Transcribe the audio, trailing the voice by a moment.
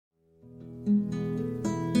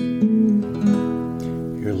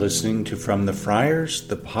listening to From the Friars,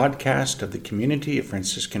 the podcast of the Community of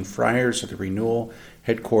Franciscan Friars of the Renewal,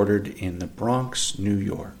 headquartered in the Bronx, New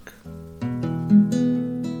York. The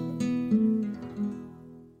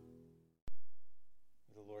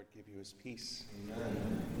Lord give you his peace.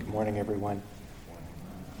 Amen. Good morning, everyone.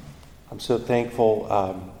 I'm so thankful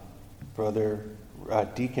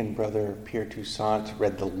Deacon Brother Pierre Toussaint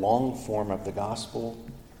read the long form of the gospel.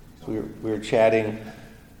 So we were chatting.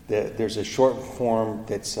 There's a short form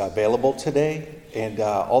that's available today, and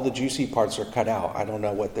all the juicy parts are cut out. I don't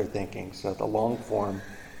know what they're thinking. So the long form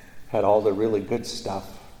had all the really good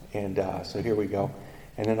stuff, and so here we go.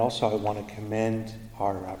 And then also I want to commend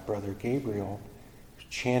our Brother Gabriel, who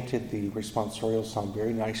chanted the responsorial song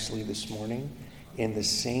very nicely this morning in the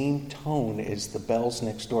same tone as the bells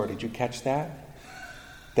next door. Did you catch that?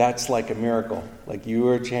 That's like a miracle. Like you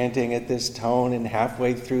were chanting at this tone, and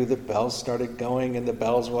halfway through the bells started going, and the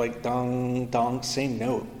bells were like dong, dong, same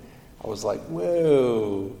note. I was like,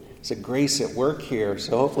 whoa, it's a grace at work here.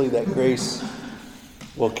 So hopefully that grace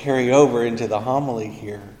will carry over into the homily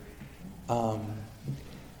here.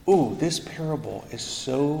 This parable is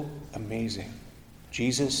so amazing.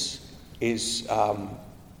 Jesus is,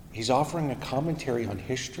 he's offering a commentary on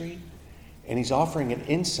history. And he's offering an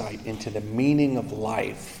insight into the meaning of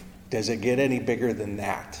life. Does it get any bigger than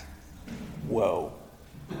that? Whoa.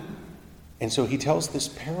 And so he tells this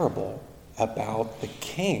parable about the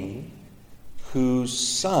king whose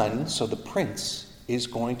son, so the prince, is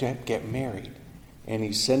going to get married. And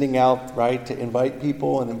he's sending out, to invite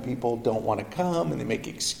people, and then people don't want to come, and they make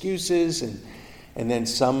excuses, and then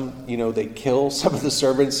some, they kill some of the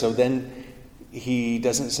servants, so then he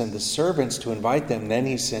doesn't send the servants to invite them. Then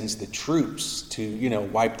he sends the troops to,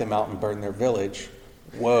 wipe them out and burn their village.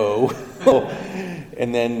 Whoa.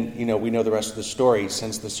 And then, we know the rest of the story. He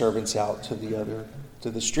sends the servants out to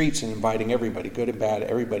the streets and inviting everybody, good and bad,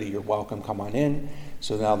 everybody, you're welcome, come on in.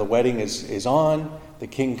 So now the wedding is on. The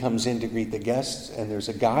king comes in to greet the guests, and there's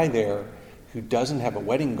a guy there who doesn't have a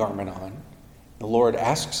wedding garment on. The Lord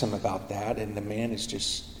asks him about that, and the man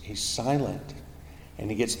he's silent. And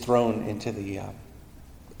he gets thrown into the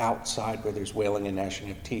outside where there's wailing and gnashing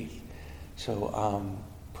of teeth. So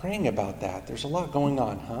praying about that, there's a lot going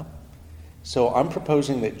on, huh? So I'm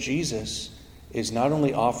proposing that Jesus is not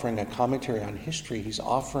only offering a commentary on history, he's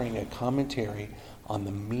offering a commentary on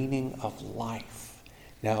the meaning of life.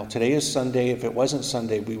 Now, today is Sunday. If it wasn't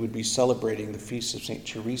Sunday, we would be celebrating the feast of St.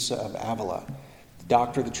 Teresa of Avila, the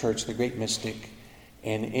doctor of the church, the great mystic.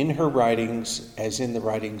 And in her writings, as in the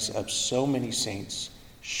writings of so many saints,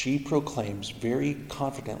 she proclaims very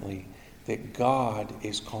confidently that God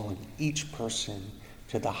is calling each person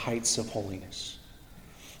to the heights of holiness.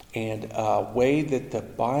 And a way that the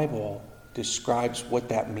Bible describes what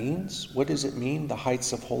that means, what does it mean, the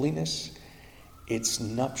heights of holiness? It's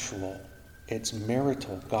nuptial, it's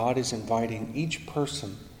marital. God is inviting each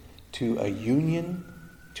person to a union,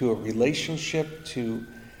 to a relationship, to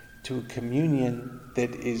a communion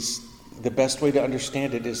that is, the best way to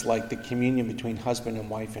understand it is like the communion between husband and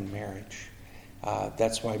wife in marriage.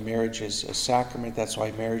 That's why marriage is a sacrament. That's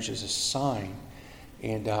why marriage is a sign.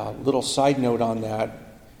 And a little side note on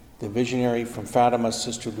that, the visionary from Fatima,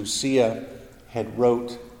 Sister Lucia, had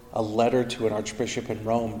wrote a letter to an archbishop in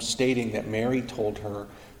Rome stating that Mary told her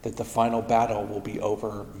that the final battle will be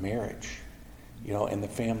over marriage, and the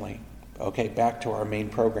family. Okay, back to our main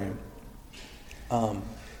program.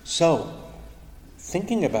 So,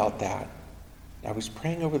 thinking about that, I was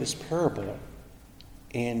praying over this parable,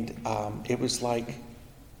 and it was like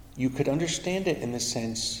you could understand it in the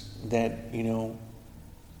sense that,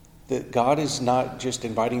 that God is not just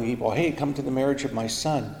inviting people, hey, come to the marriage of my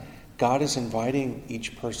son. God is inviting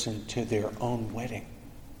each person to their own wedding.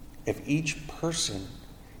 If each person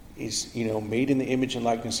is, made in the image and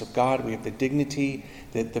likeness of God, we have the dignity,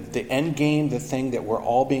 that the end game, the thing that we're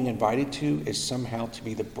all being invited to is somehow to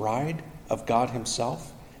be the bride of God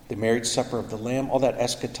himself, the marriage supper of the Lamb, all that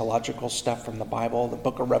eschatological stuff from the Bible, the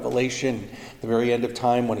book of Revelation, the very end of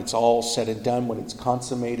time when it's all said and done, when it's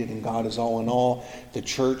consummated and God is all in all, the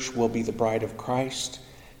church will be the bride of Christ.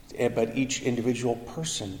 But each individual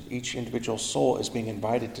person, each individual soul is being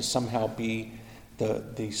invited to somehow be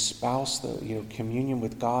the spouse, the communion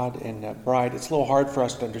with God and bride. It's a little hard for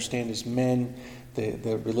us to understand as men.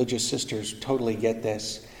 The religious sisters totally get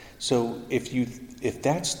this. So if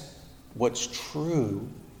that's what's true,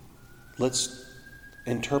 let's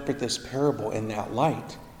interpret this parable in that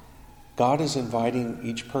light. God is inviting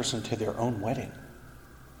each person to their own wedding.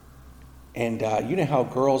 And you know how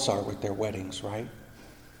girls are with their weddings, right?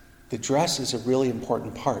 The dress is a really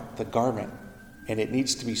important part, the garment. And it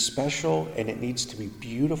needs to be special, and it needs to be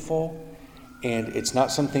beautiful. And it's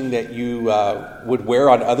not something that you would wear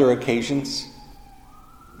on other occasions.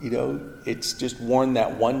 It's just worn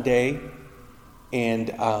that one day. And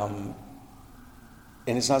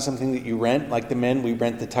it's not something that you rent. Like the men, we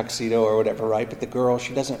rent the tuxedo or whatever, right? But the girl,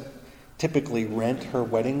 she doesn't typically rent her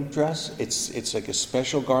wedding dress. It's like a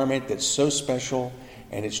special garment that's so special,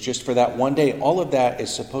 and it's just for that one day. All of that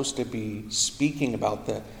is supposed to be speaking about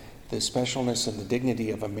the specialness and the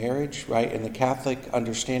dignity of a marriage, right? And the Catholic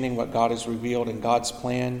understanding what God has revealed in God's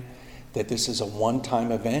plan, that this is a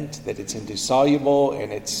one-time event, that it's indissoluble,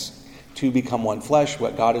 and it's two become one flesh.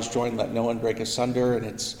 What God has joined, let no one break asunder, and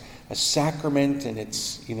it's a sacrament, and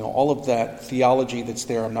it's, all of that theology that's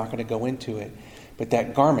there. I'm not going to go into it. But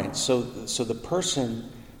that garment, so the person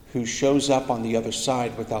who shows up on the other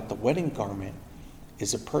side without the wedding garment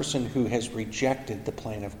is a person who has rejected the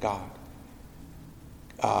plan of God.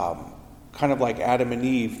 Kind of like Adam and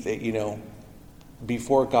Eve, that,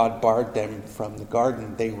 before God barred them from the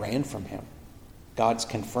garden, they ran from him. God's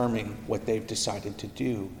confirming what they've decided to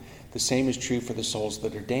do. The same is true for the souls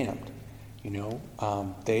that are damned.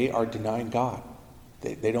 They are denying God.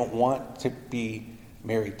 They don't want to be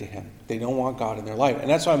married to him. They don't want God in their life. And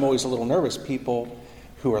that's why I'm always a little nervous. People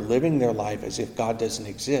who are living their life as if God doesn't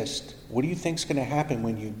exist. What do you think's going to happen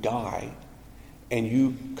when you die and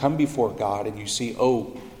you come before God and you see,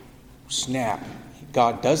 oh, snap,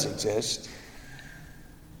 God does exist,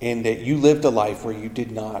 and that you lived a life where you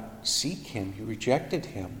did not seek him, you rejected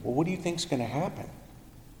him? Well, what do you think's going to happen?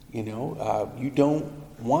 You don't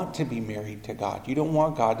want to be married to God. You don't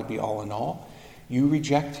want God to be all in all. You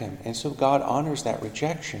reject him. And so God honors that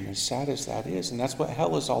rejection, as sad as that is. And that's what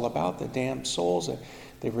hell is all about, the damned souls.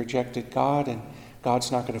 They've rejected God, and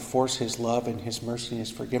God's not going to force his love and his mercy and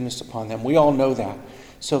his forgiveness upon them. We all know that.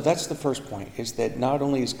 So that's the first point, is that not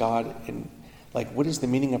only is God, what is the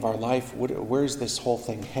meaning of our life? Where is this whole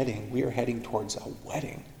thing heading? We are heading towards a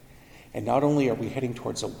wedding. And not only are we heading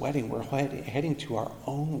towards a wedding, we're heading to our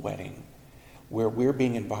own wedding, where we're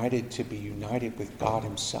being invited to be united with God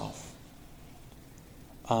himself.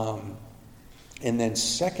 And then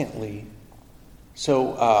secondly,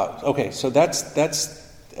 so that's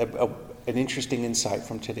an interesting insight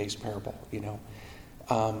from today's parable,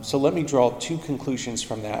 So let me draw two conclusions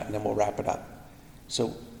from that, and then we'll wrap it up.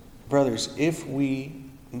 So, brothers, if we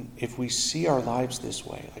see our lives this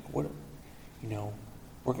way,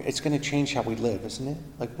 it's going to change how we live, isn't it?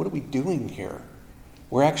 What are we doing here?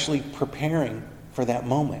 We're actually preparing for that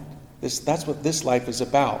moment. That's what this life is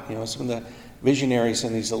about. Some of the visionaries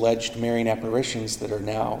and these alleged Marian apparitions that are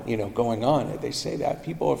now, going on, they say that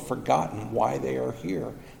people have forgotten why they are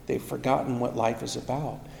here. They've forgotten what life is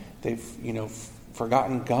about. They've,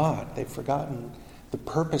 forgotten God. They've forgotten the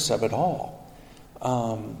purpose of it all.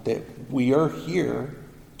 That we are here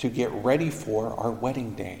to get ready for our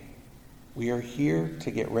wedding day. We are here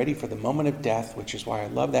to get ready for the moment of death, which is why I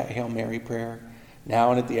love that Hail Mary prayer.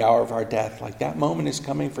 Now and at the hour of our death. That moment is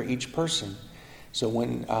coming for each person. So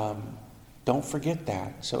don't forget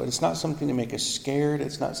that. So it's not something to make us scared.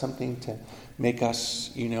 It's not something to make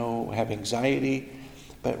us, have anxiety.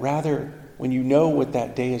 But rather, when you know what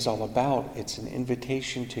that day is all about, it's an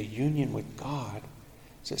invitation to union with God.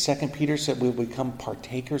 So 2 Peter said we'll become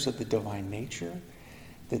partakers of the divine nature.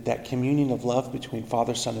 That communion of love between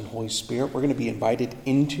Father, Son, and Holy Spirit, we're going to be invited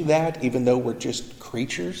into that, even though we're just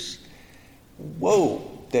creatures.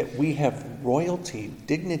 Whoa, that we have royalty,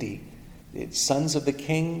 dignity. It's sons of the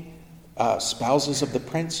king, spouses of the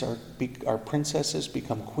prince, our princesses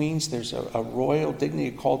become queens. There's a royal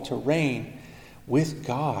dignity called to reign with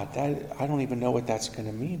God. I don't even know what that's going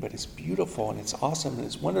to mean, but it's beautiful and it's awesome and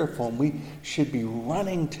it's wonderful, and we should be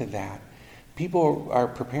running to that. People are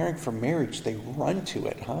preparing for marriage. They run to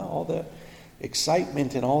it, all the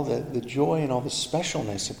excitement and all the joy and all the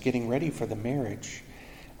specialness of getting ready for the marriage.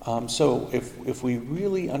 So if we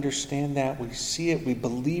really understand that, we see it, we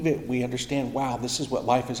believe it, we understand, wow, this is what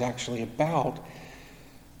life is actually about,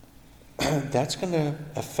 that's going to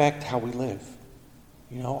affect how we live.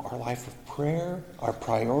 Our life of prayer, our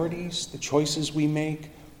priorities, the choices we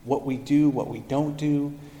make, what we do, what we don't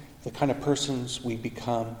do, the kind of persons we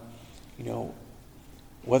become,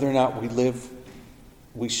 whether or not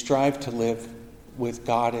we strive to live with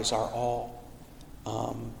God as our all.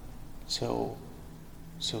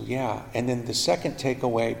 So yeah. And then the second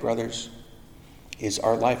takeaway, brothers, is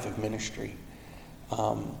our life of ministry.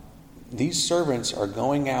 These servants are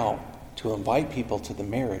going out to invite people to the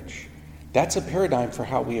marriage. That's a paradigm for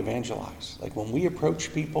how we evangelize. When we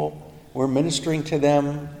approach people, we're ministering to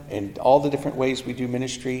them in all the different ways we do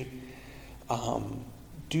ministry.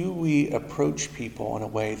 Do we approach people in a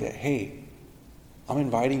way that, hey, I'm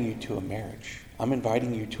inviting you to a marriage. I'm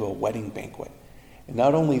inviting you to a wedding banquet. And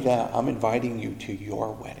not only that, I'm inviting you to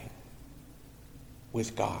your wedding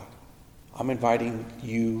with God. I'm inviting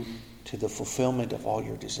you to the fulfillment of all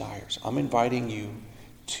your desires. I'm inviting you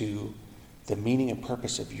to the meaning and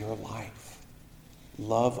purpose of your life.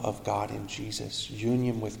 Love of God in Jesus,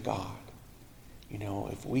 union with God. You know,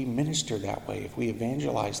 if we minister that way, if we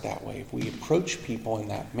evangelize that way, if we approach people in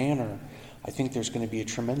that manner, I think there's going to be a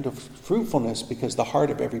tremendous fruitfulness because the heart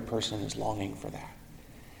of every person is longing for that.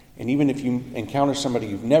 And even if you encounter somebody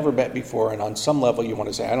you've never met before, and on some level you want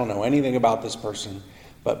to say, I don't know anything about this person,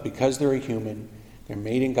 but because they're a human, they're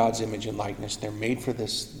made in God's image and likeness, they're made for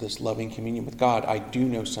this loving communion with God, I do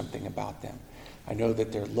know something about them. I know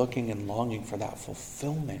that they're looking and longing for that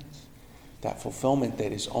fulfillment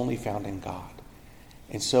that is only found in God.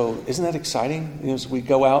 And so, isn't that exciting? You know, as we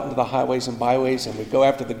go out into the highways and byways and we go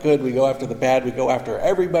after the good, we go after the bad, we go after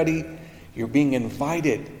everybody, you're being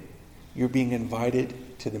invited. You're being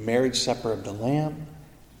invited to the marriage supper of the Lamb,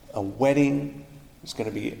 a wedding. It's going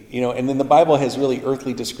to be, and then the Bible has really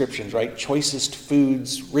earthly descriptions, right? Choicest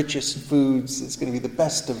foods, richest foods. It's going to be the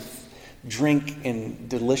best of drink and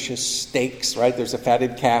delicious steaks, right? There's a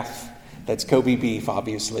fatted calf. That's Kobe beef,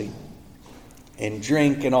 obviously. And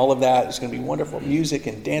drink and all of that. There's going to be wonderful music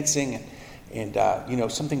and dancing and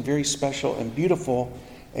something very special and beautiful.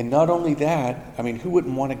 And not only that, I mean, who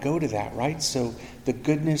wouldn't want to go to that, right? So the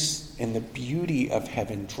goodness and the beauty of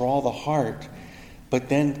heaven draw the heart. But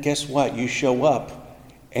then guess what? You show up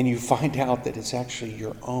and you find out that it's actually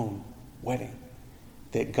your own wedding.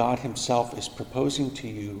 That God himself is proposing to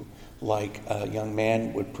you like a young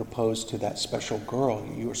man would propose to that special girl.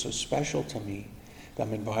 You are so special to me that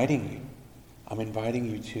I'm inviting you. I'm inviting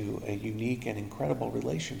you to a unique and incredible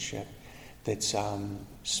relationship that's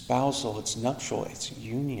spousal, it's nuptial, it's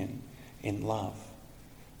union in love.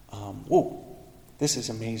 This is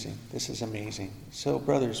amazing. This is amazing. So,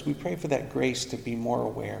 brothers, we pray for that grace to be more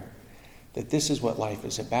aware that this is what life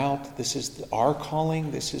is about. This is our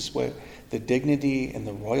calling. This is what the dignity and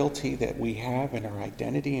the royalty that we have in our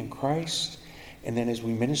identity in Christ. And then as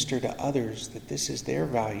we minister to others, that this is their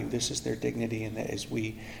value, this is their dignity, and that as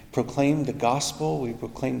we proclaim the gospel, we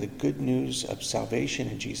proclaim the good news of salvation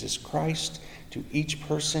in Jesus Christ to each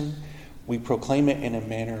person, we proclaim it in a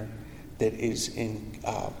manner that is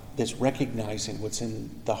that's recognizing what's in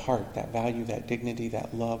the heart, that value, that dignity,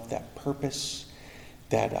 that love, that purpose,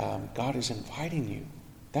 that God is inviting you.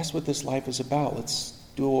 That's what this life is about. Let's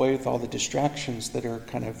do away with all the distractions that are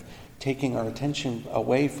kind of taking our attention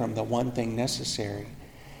away from the one thing necessary,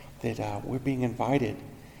 that we're being invited,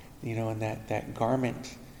 and that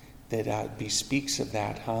garment that bespeaks of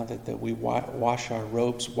that, that we wash our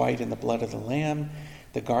robes white in the blood of the Lamb.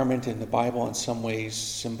 The garment in the Bible in some ways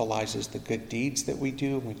symbolizes the good deeds that we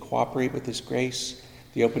do, and we cooperate with his grace.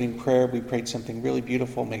 The opening prayer, we prayed something really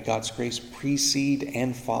beautiful. May God's grace precede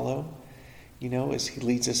and follow, as he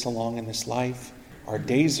leads us along in this life. Our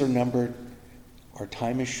days are numbered. Our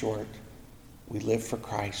time is short. We live for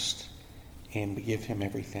Christ, and we give him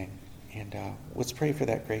everything. And let's pray for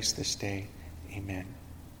that grace this day. Amen.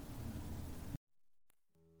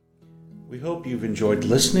 We hope you've enjoyed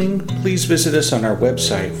listening. Please visit us on our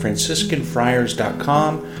website,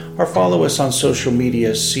 franciscanfriars.com, or follow us on social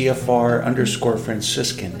media,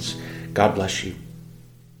 CFR_Franciscans. God bless you.